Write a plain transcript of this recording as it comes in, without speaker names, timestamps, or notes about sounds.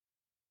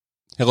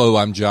Hello,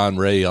 I'm John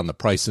Ray on the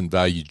Price and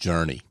Value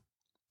Journey.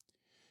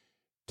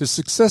 To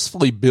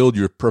successfully build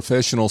your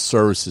professional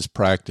services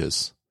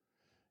practice,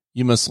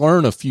 you must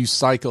learn a few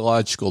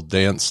psychological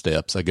dance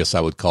steps, I guess I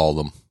would call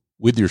them,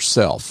 with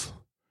yourself.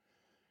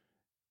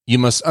 You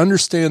must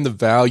understand the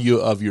value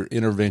of your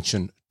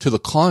intervention to the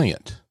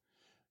client.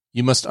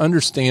 You must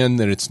understand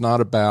that it's not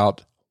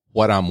about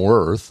what I'm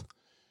worth.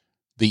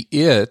 The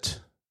it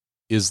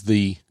is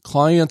the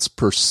client's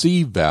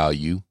perceived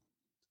value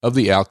of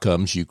the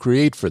outcomes you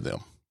create for them.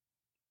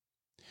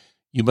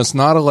 You must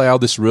not allow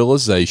this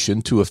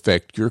realization to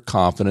affect your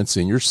confidence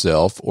in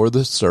yourself or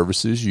the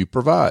services you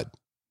provide.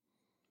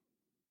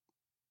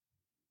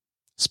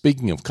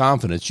 Speaking of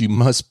confidence, you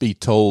must be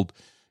told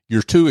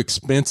you're too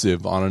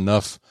expensive on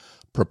enough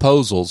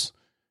proposals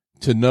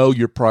to know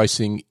your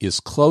pricing is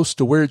close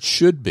to where it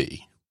should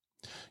be.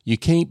 You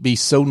can't be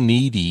so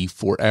needy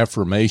for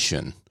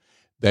affirmation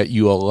that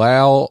you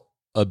allow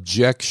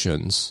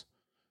objections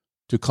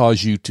to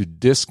cause you to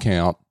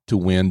discount to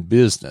win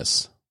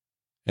business,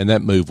 and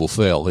that move will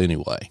fail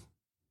anyway.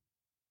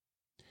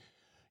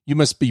 You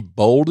must be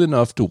bold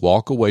enough to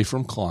walk away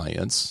from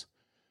clients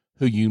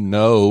who you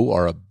know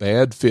are a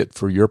bad fit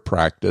for your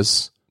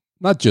practice,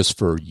 not just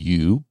for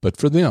you, but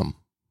for them.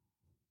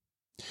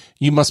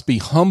 You must be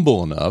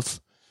humble enough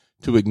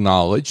to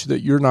acknowledge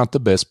that you're not the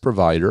best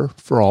provider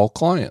for all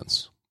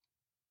clients.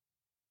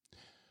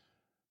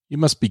 You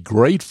must be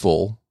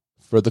grateful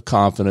for the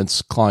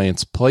confidence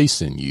clients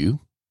place in you.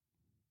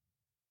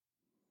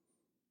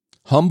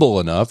 Humble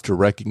enough to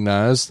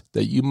recognize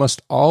that you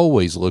must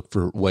always look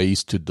for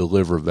ways to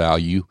deliver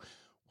value,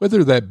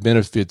 whether that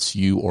benefits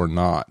you or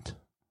not.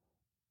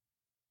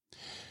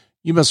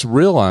 You must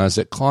realize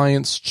that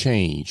clients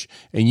change,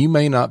 and you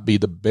may not be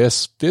the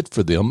best fit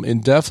for them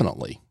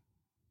indefinitely.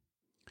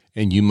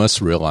 And you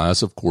must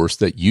realize, of course,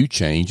 that you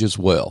change as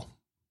well.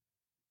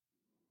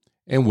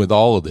 And with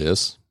all of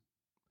this,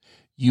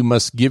 you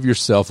must give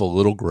yourself a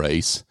little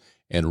grace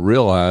and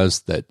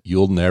realize that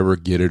you'll never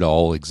get it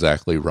all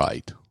exactly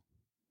right.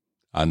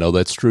 I know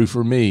that's true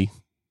for me.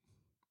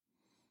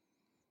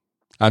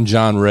 I'm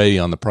John Ray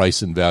on the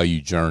Price and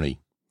Value Journey.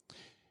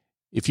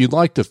 If you'd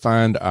like to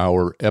find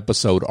our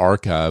episode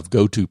archive,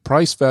 go to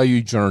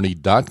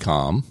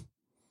pricevaluejourney.com.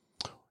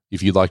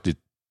 If you'd like to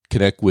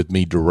connect with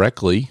me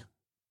directly,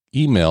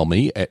 email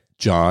me at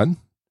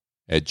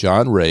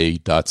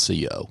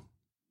john@johnray.co.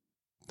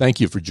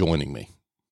 Thank you for joining me.